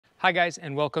Hi guys,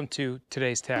 and welcome to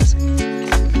today's task.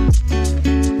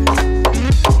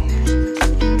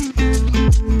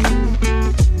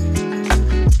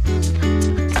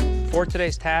 For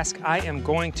today's task, I am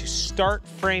going to start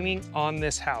framing on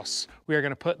this house. We are going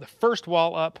to put the first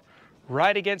wall up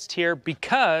right against here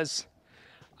because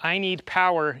I need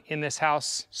power in this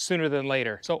house sooner than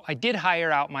later. So I did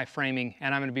hire out my framing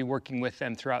and I'm gonna be working with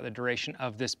them throughout the duration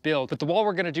of this build. But the wall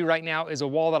we're gonna do right now is a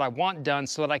wall that I want done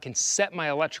so that I can set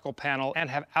my electrical panel and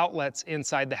have outlets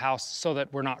inside the house so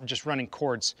that we're not just running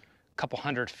cords couple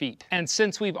hundred feet. And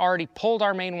since we've already pulled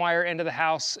our main wire into the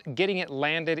house, getting it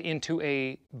landed into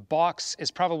a box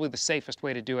is probably the safest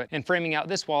way to do it. And framing out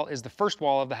this wall is the first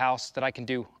wall of the house that I can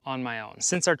do on my own.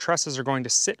 Since our trusses are going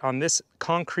to sit on this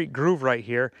concrete groove right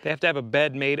here, they have to have a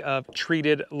bed made of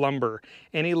treated lumber.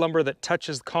 Any lumber that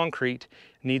touches concrete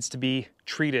needs to be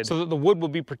treated so that the wood will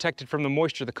be protected from the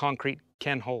moisture the concrete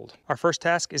can hold. Our first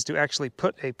task is to actually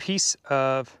put a piece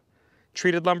of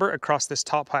treated lumber across this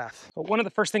top half. But one of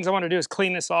the first things I want to do is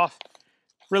clean this off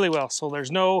really well so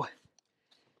there's no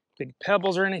big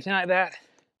pebbles or anything like that.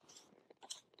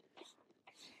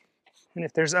 And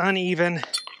if there's uneven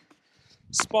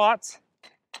spots,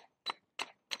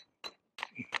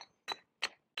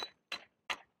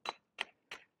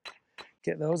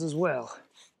 get those as well.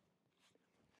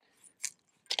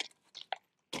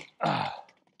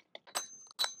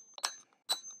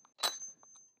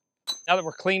 Now that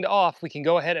we're cleaned off, we can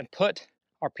go ahead and put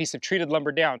our piece of treated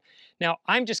lumber down. Now,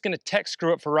 I'm just gonna tech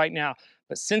screw it for right now,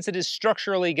 but since it is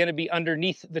structurally gonna be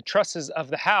underneath the trusses of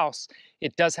the house,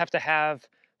 it does have to have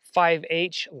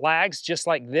 5H lags just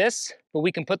like this, but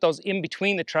we can put those in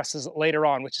between the trusses later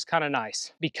on, which is kind of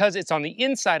nice. Because it's on the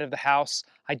inside of the house,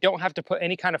 I don't have to put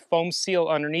any kind of foam seal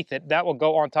underneath it. That will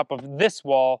go on top of this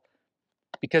wall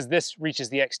because this reaches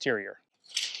the exterior.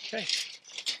 Okay.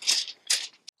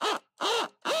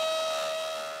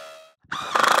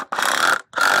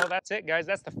 Well, that's it, guys.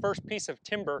 That's the first piece of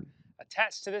timber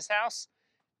attached to this house.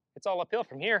 It's all uphill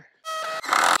from here.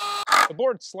 The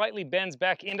board slightly bends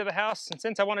back into the house, and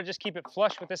since I want to just keep it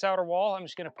flush with this outer wall, I'm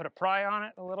just going to put a pry on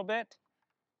it a little bit.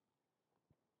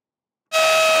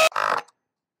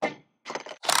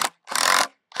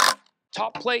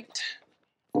 Top plate.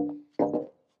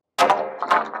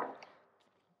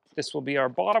 This will be our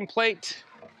bottom plate.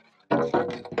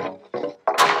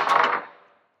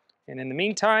 And in the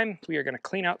meantime, we are going to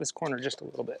clean out this corner just a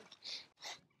little bit.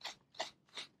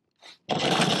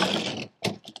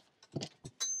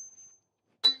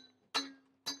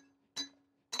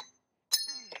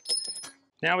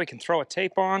 Now we can throw a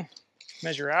tape on,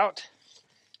 measure out.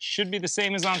 Should be the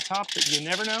same as on top, but you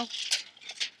never know.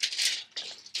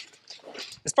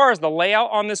 As far as the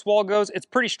layout on this wall goes, it's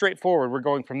pretty straightforward. We're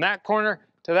going from that corner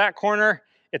to that corner.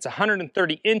 It's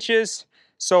 130 inches.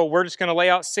 So we're just gonna lay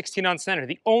out 16 on center.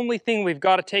 The only thing we've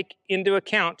got to take into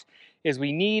account is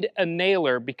we need a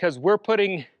nailer because we're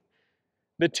putting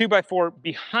the 2x4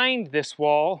 behind this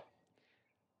wall,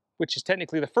 which is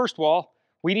technically the first wall.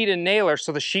 We need a nailer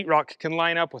so the sheetrock can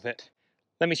line up with it.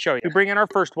 Let me show you. We bring in our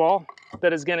first wall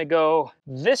that is gonna go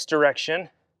this direction.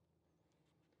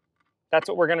 That's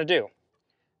what we're gonna do.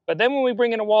 But then when we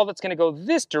bring in a wall that's gonna go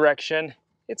this direction,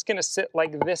 it's gonna sit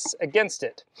like this against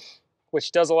it,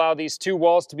 which does allow these two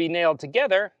walls to be nailed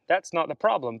together. That's not the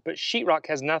problem, but sheetrock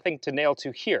has nothing to nail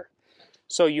to here.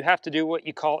 So you have to do what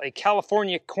you call a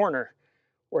California corner,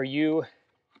 where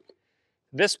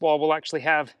this wall will actually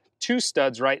have two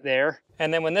studs right there,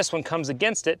 and then when this one comes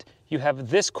against it, you have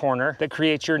this corner that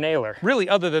creates your nailer. Really,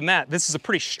 other than that, this is a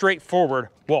pretty straightforward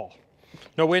wall.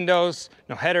 No windows,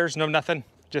 no headers, no nothing,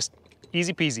 just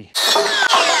easy peasy.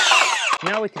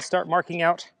 Now we can start marking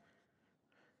out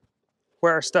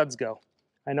where our studs go.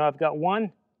 I know I've got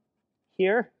one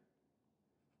here,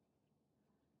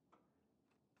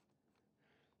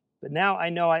 but now I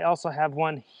know I also have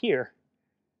one here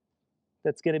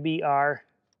that's going to be our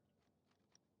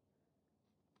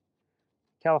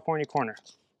California corner.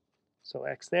 So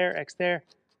X there,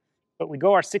 but we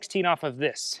go our 16 off of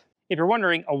this. If you're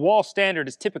wondering, a wall standard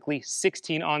is typically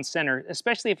 16 on center,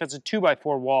 especially if it's a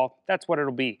 2x4 wall, that's what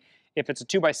it'll be. If it's a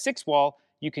 2x6 wall,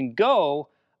 you can go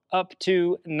up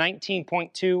to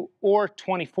 19.2 or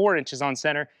 24 inches on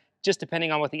center, just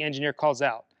depending on what the engineer calls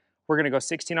out. We're gonna go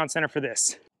 16 on center for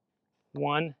this.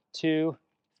 1, 2,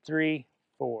 3,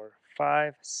 4,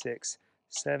 5, 6,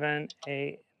 7,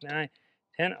 8, 9,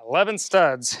 10, 11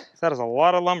 studs. That is a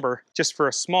lot of lumber just for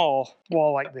a small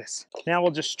wall like this. Now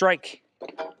we'll just strike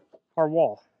our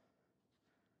wall.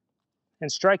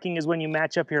 And striking is when you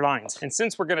match up your lines. And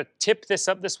since we're gonna tip this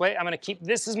up this way, I'm gonna keep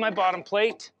this as my bottom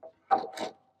plate.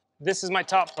 This is my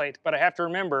top plate, but I have to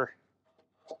remember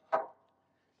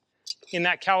in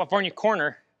that California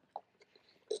corner,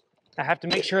 I have to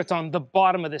make sure it's on the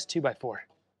bottom of this 2x4.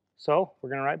 So we're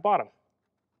gonna write bottom.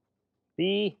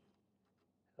 B-O-T.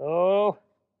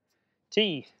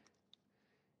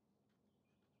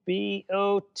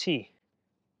 B-O-T.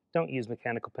 Don't use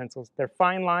mechanical pencils. They're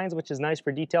fine lines, which is nice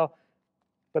for detail,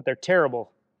 but they're terrible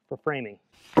for framing.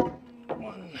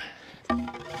 1,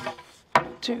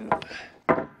 2,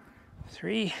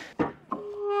 3.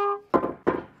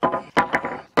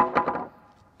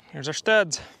 Here's our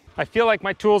studs. I feel like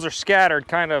my tools are scattered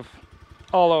kind of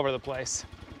all over the place.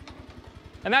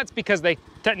 And that's because they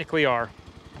technically are.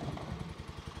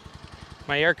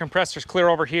 My air compressor's clear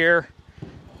over here.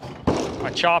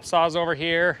 My chop saw's over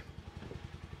here.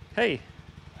 Hey,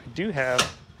 I do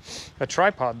have a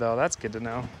tripod though, that's good to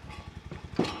know.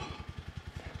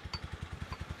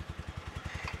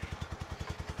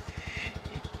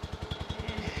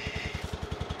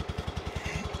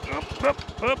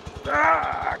 Up.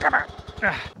 Ah, come on.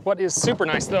 What is super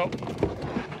nice though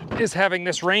is having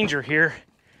this Ranger here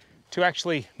to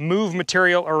actually move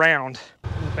material around.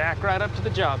 Back right up to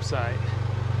the job site.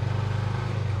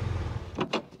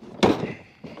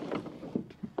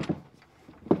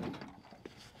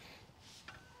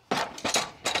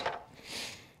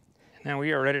 Now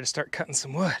we are ready to start cutting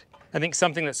some wood. I think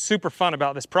something that's super fun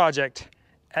about this project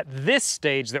at this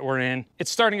stage that we're in, it's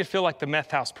starting to feel like the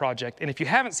Meth House project. And if you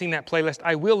haven't seen that playlist,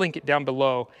 I will link it down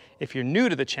below if you're new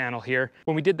to the channel here.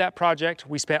 When we did that project,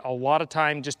 we spent a lot of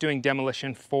time just doing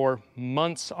demolition for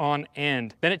months on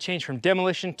end. Then it changed from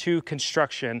demolition to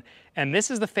construction. And this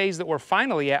is the phase that we're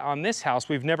finally at on this house.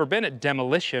 We've never been at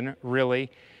demolition, really,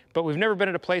 but we've never been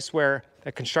at a place where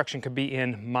the construction could be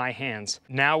in my hands.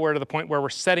 Now we're to the point where we're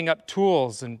setting up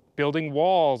tools and building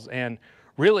walls and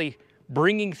really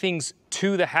bringing things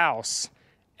to the house,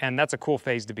 and that's a cool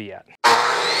phase to be at.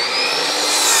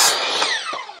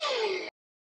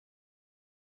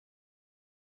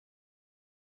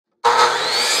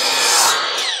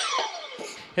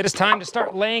 It is time to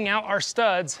start laying out our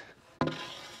studs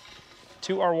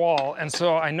to our wall, and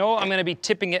so I know I'm gonna be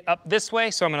tipping it up this way,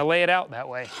 so I'm gonna lay it out that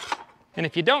way. And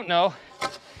if you don't know,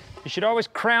 you should always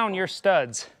crown your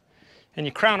studs, and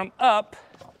you crown them up.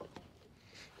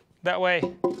 That way,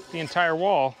 the entire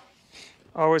wall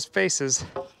always faces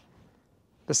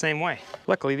the same way.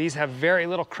 Luckily, these have very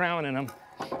little crown in them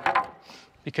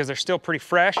because they're still pretty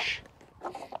fresh,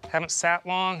 haven't sat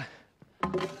long.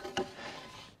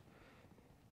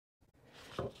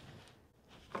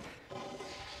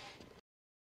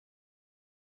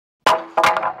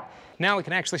 Now we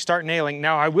can actually start nailing.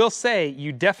 Now I will say,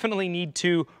 you definitely need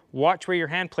to watch where your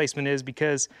hand placement is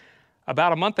because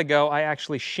about a month ago, I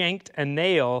actually shanked a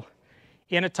nail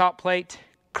in a top plate,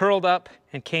 curled up,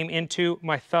 and came into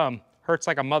my thumb. Hurts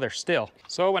like a mother still.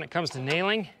 So when it comes to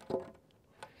nailing,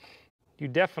 you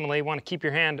definitely want to keep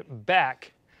your hand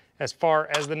back as far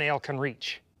as the nail can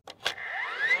reach.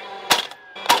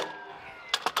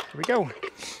 Here we go.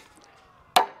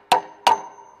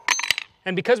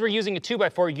 And because we're using a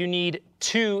 2x4, you need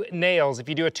 2 nails. If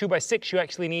you do a 2x6, you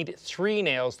actually need 3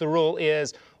 nails. The rule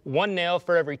is 1 nail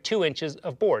for every 2 inches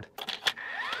of board.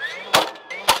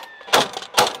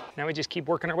 Now we just keep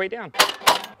working our way down.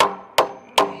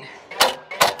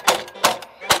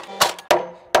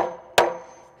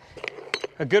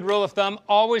 A good rule of thumb,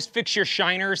 always fix your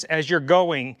shiners as you're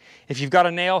going. If you've got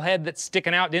a nail head that's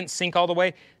sticking out, didn't sink all the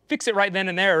way, fix it right then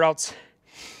and there, or else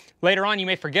later on you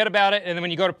may forget about it, and then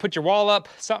when you go to put your wall up,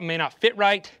 something may not fit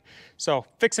right. So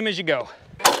fix them as you go.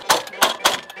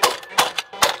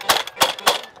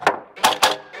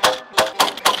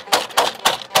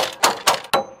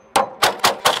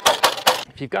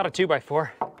 If you've got a 2x4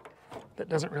 that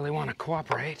doesn't really want to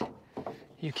cooperate,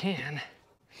 you can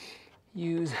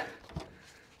use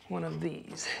one of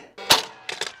these.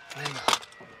 And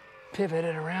pivot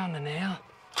it around the nail,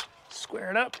 square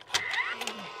it up.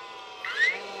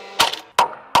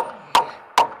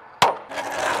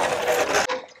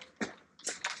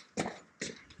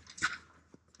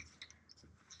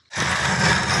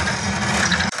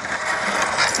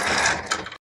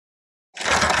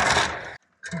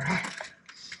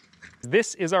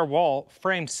 This is our wall,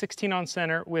 framed 16 on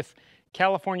center with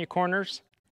California corners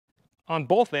on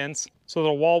both ends, so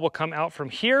the wall will come out from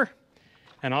here,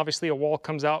 and obviously a wall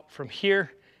comes out from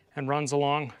here and runs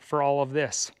along for all of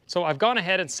this. So I've gone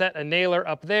ahead and set a nailer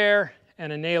up there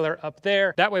and a nailer up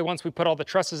there. That way, once we put all the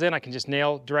trusses in, I can just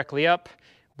nail directly up.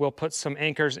 We'll put some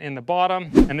anchors in the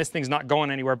bottom, and this thing's not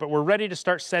going anywhere, but we're ready to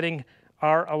start setting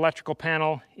our electrical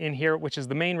panel in here, which is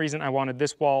the main reason I wanted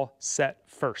this wall set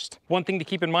first. One thing to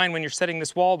keep in mind when you're setting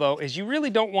this wall though, is you really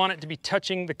don't want it to be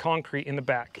touching the concrete in the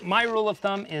back. My rule of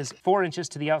thumb is 4 inches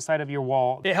to the outside of your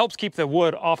wall. It helps keep the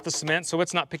wood off the cement so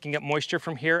it's not picking up moisture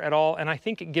from here at all, and I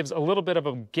think it gives a little bit of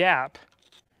a gap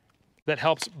that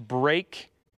helps break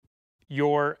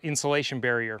your insulation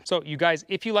barrier. So you guys,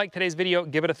 if you like today's video,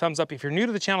 give it a thumbs up. If you're new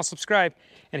to the channel, subscribe.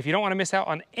 And if you don't want to miss out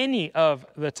on any of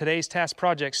the today's task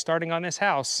projects starting on this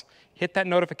house, hit that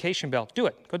notification bell. Do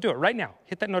it. Go do it right now.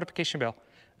 Hit that notification bell.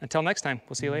 Until next time,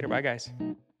 we'll see you later. Bye, guys.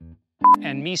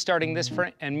 And me starting this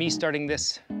frame, and me starting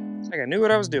this. Like I knew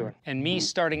what I was doing. And me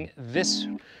starting this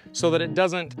so that it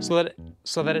doesn't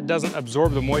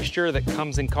absorb the moisture that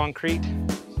comes in concrete,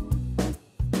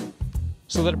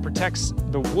 so that it protects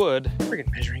the wood.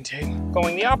 Friggin' measuring tape.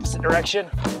 Going the opposite direction.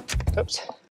 Oops.